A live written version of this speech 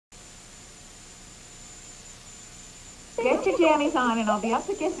Get your jammies on and I'll be up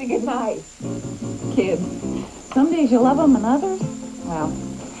to kissing goodnight. Kids. Some days you love them and others, well,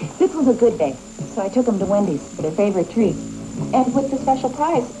 this was a good day. So I took them to Wendy's for their favorite treat. And with the special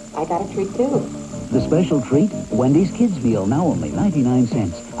prize, I got a treat too. The special treat? Wendy's Kids Meal, now only 99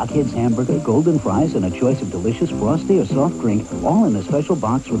 cents. A kid's hamburger, golden fries, and a choice of delicious frosty or soft drink, all in a special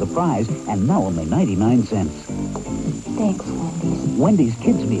box with a prize, and now only 99 cents. Thanks, Wendy's. Wendy's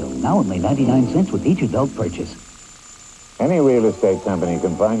Kids Meal, now only 99 cents with each adult purchase. Any real estate company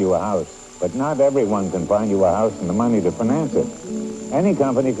can find you a house, but not everyone can find you a house and the money to finance it. Any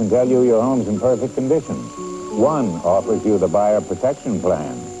company can tell you your home's in perfect condition. One offers you the buyer protection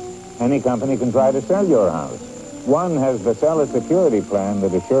plan. Any company can try to sell your house. One has the seller security plan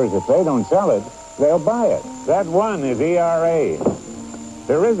that assures if they don't sell it, they'll buy it. That one is ERA.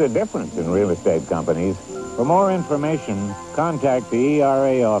 There is a difference in real estate companies. For more information, contact the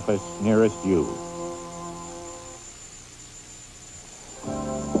ERA office nearest you.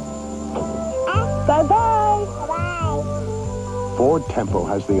 Bye-bye. Bye-bye. Ford Tempo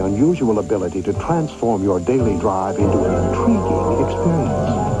has the unusual ability to transform your daily drive into an intriguing experience.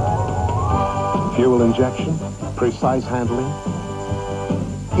 Fuel injection, precise handling.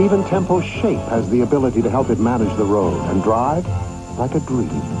 Even Tempo's shape has the ability to help it manage the road and drive like a dream.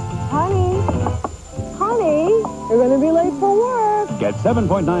 Honey, you're going to be late for work. Get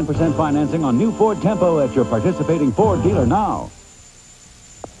 7.9% financing on new Ford Tempo at your participating Ford dealer now.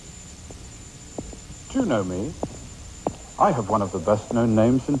 Do you know me? I have one of the best-known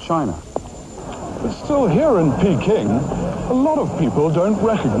names in China. But still here in Peking, a lot of people don't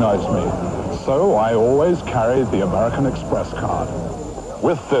recognize me. So I always carry the American Express card.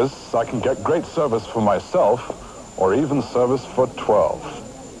 With this, I can get great service for myself, or even service for 12.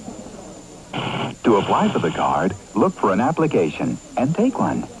 To apply for the card, look for an application and take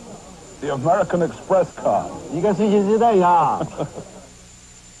one. The American Express card.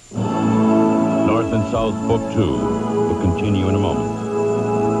 North and South Book 2 will continue in a moment.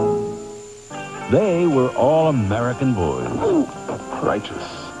 They were all American boys. Righteous.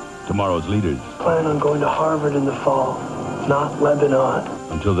 Tomorrow's leaders. Plan on going to Harvard in the fall, not Lebanon.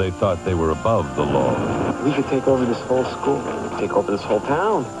 Until they thought they were above the law. We could take over this whole school, take over this whole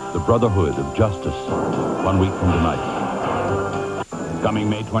town. The Brotherhood of Justice, 1 week from tonight. Coming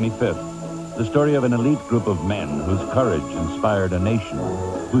May 25th, the story of an elite group of men whose courage inspired a nation,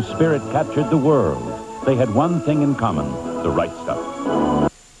 whose spirit captured the world. They had one thing in common, the right stuff.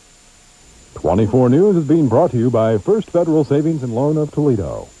 24 News is being brought to you by First Federal Savings and Loan of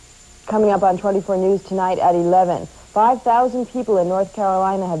Toledo. Coming up on 24 News tonight at 11, 5,000 people in North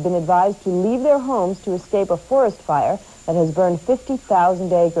Carolina have been advised to leave their homes to escape a forest fire that has burned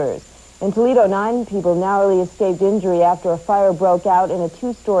 50,000 acres. In Toledo, 9 people narrowly escaped injury after a fire broke out in a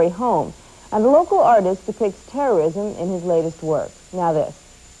 2-story home. And a local artist depicts terrorism in his latest work. Now this.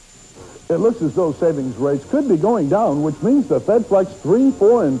 It looks as though savings rates could be going down, which means the Fed Flex 3-,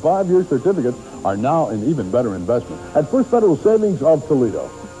 4-, and 5-year certificates are now an even better investment at First Federal Savings of Toledo.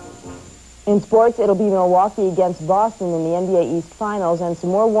 In sports, it'll be Milwaukee against Boston in the NBA East Finals, and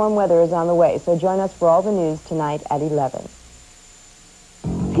some more warm weather is on the way. So join us for all the news tonight at 11.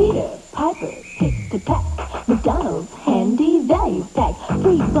 Peter Piper, tick-to-tack, McDonald's handy value pack.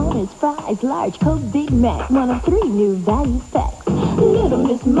 Free bonus fries, large Coke, Big Mac, one of 3 new value packs. Little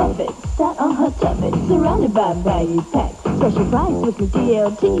Miss Muffet sat on her tuffet, surrounded by value packs. Special price with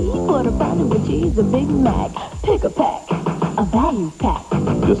McDLT, quarter pounder with cheese, a Big Mac. Pick a pack, a value pack.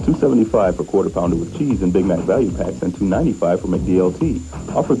 Just $2.75 for quarter pounder with cheese and Big Mac value packs, and $2.95 for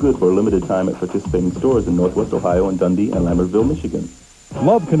McDLT. Offer good for a limited time at participating stores in Northwest Ohio and Dundee and Lambertville, Michigan.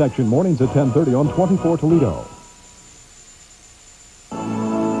 Love Connection mornings at 10:30 on 24 Toledo.